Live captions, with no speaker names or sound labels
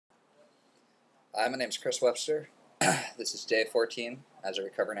Hi, my name's Chris Webster. This is day 14 as a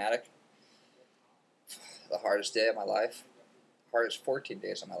recovering addict. The hardest day of my life. Hardest 14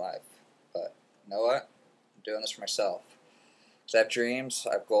 days of my life. But you know what? I'm doing this for myself. Because I have dreams,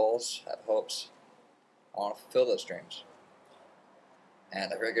 I have goals, I have hopes. I want to fulfill those dreams.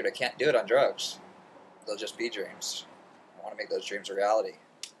 And I figured I can't do it on drugs. They'll just be dreams. I want to make those dreams a reality.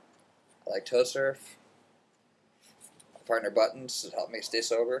 I like toe surf. My partner Buttons has helped me stay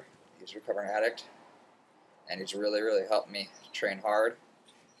sober. He's a recovering addict. And he's really, really helped me train hard.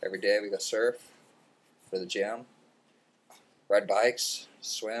 Every day we go surf, go to the gym, ride bikes,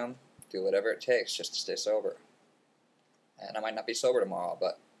 swim, do whatever it takes just to stay sober. And I might not be sober tomorrow,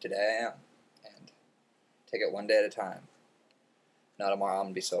 but today I am. And take it one day at a time. Not tomorrow I'm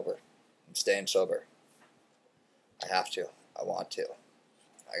going to be sober. I'm staying sober. I have to. I want to.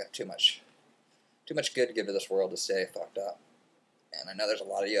 I got too much good to give to this world to stay fucked up. And I know there's a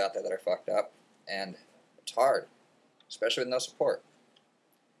lot of you out there that are fucked up, and it's hard, especially with no support.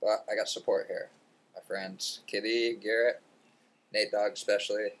 But I got support here. My friends Kitty, Garrett, Nate Dogg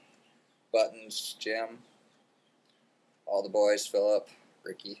especially, Buttons, Jim, all the boys, Philip,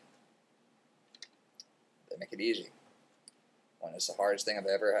 Ricky. They make it easy. When it's the hardest thing I've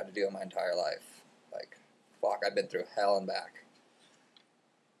ever had to do in my entire life. Like, fuck, I've been through hell and back.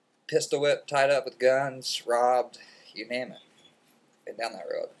 Pistol whipped, tied up with guns, robbed, you name it. Been down that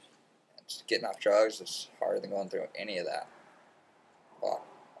road. And getting off drugs is harder than going through any of that. Well,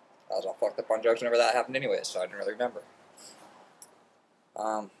 I was all fucked up on drugs whenever that happened anyway, so I didn't really remember.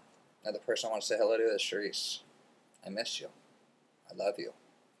 Another person I want to say hello to is Sharice. I miss you. I love you.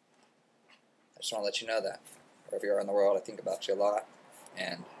 I just want to let you know that. Wherever you are in the world, I think about you a lot.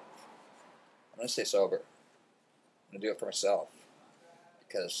 And I'm going to stay sober. I'm going to do it for myself.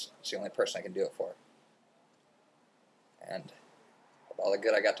 Because it's the only person I can do it for. And of all the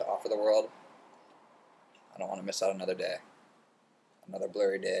good I got to offer the world, I don't want to miss out another day. Another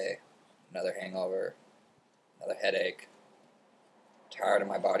blurry day, another hangover, another headache. Tired of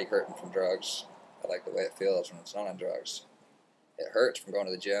my body hurting from drugs. I like the way it feels when it's not on drugs. It hurts from going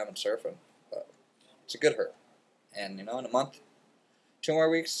to the gym and surfing, but it's a good hurt. And you know, in a month, 2 more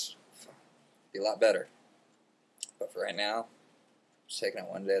weeks, it'll be a lot better. But for right now, just taking it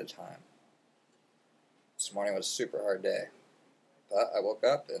one day at a time. This morning was a super hard day. But I woke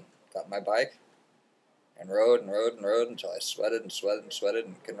up and got my bike and rode and rode and rode until I sweated and sweated and sweated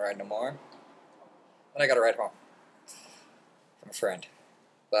and couldn't ride no more. Then I got a ride home from a friend.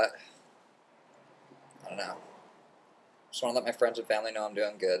 But I don't know. Just want to let my friends and family know I'm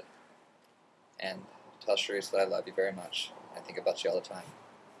doing good. And tell Sharice that I love you very much. I think about you all the time.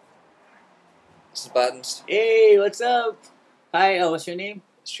 This is Buttons. Hey, what's up? Hi, what's your name?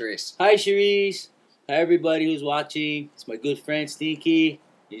 Sharice. Hi, Sharice. Hi, everybody who's watching. It's my good friend, Stinky.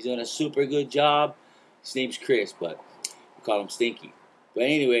 He's doing a super good job. His name's Chris, but we call him Stinky. But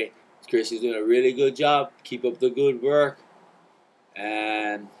anyway, Chris is doing a really good job. Keep up the good work.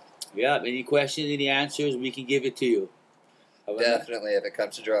 And, yeah, any questions, any answers, we can give it to you. Definitely, if it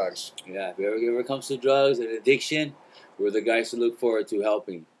comes to drugs. Yeah, if it ever comes to drugs and addiction, we're the guys to look forward to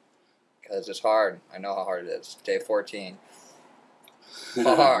helping. Because it's hard. I know how hard it is. Day 14.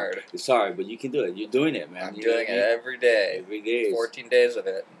 Hard. It's hard, but you can do it. You're doing it, man. I'm doing it every day. Every day. 14 days of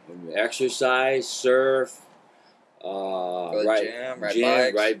it. Exercise, surf, Go to the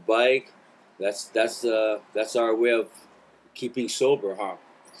gym, ride bike. That's our way of keeping sober, huh?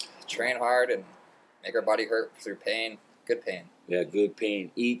 Train hard and make our body hurt through pain. Good pain. Yeah, good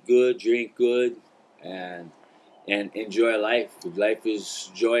pain. Eat good, drink good, and enjoy life. Life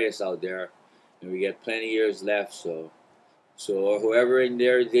is joyous out there, and we got plenty of years left. So whoever in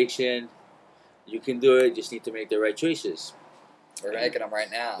their addiction, you can do it. Just need to make the right choices. We're making them right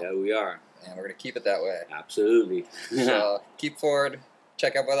now. Yeah, we are. And we're going to keep it that way. Absolutely. So keep forward.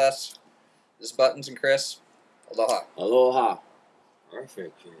 Check up with us. This is Buttons and Chris. Aloha. Aloha.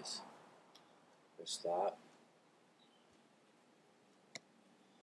 Perfect, Chris. Stop.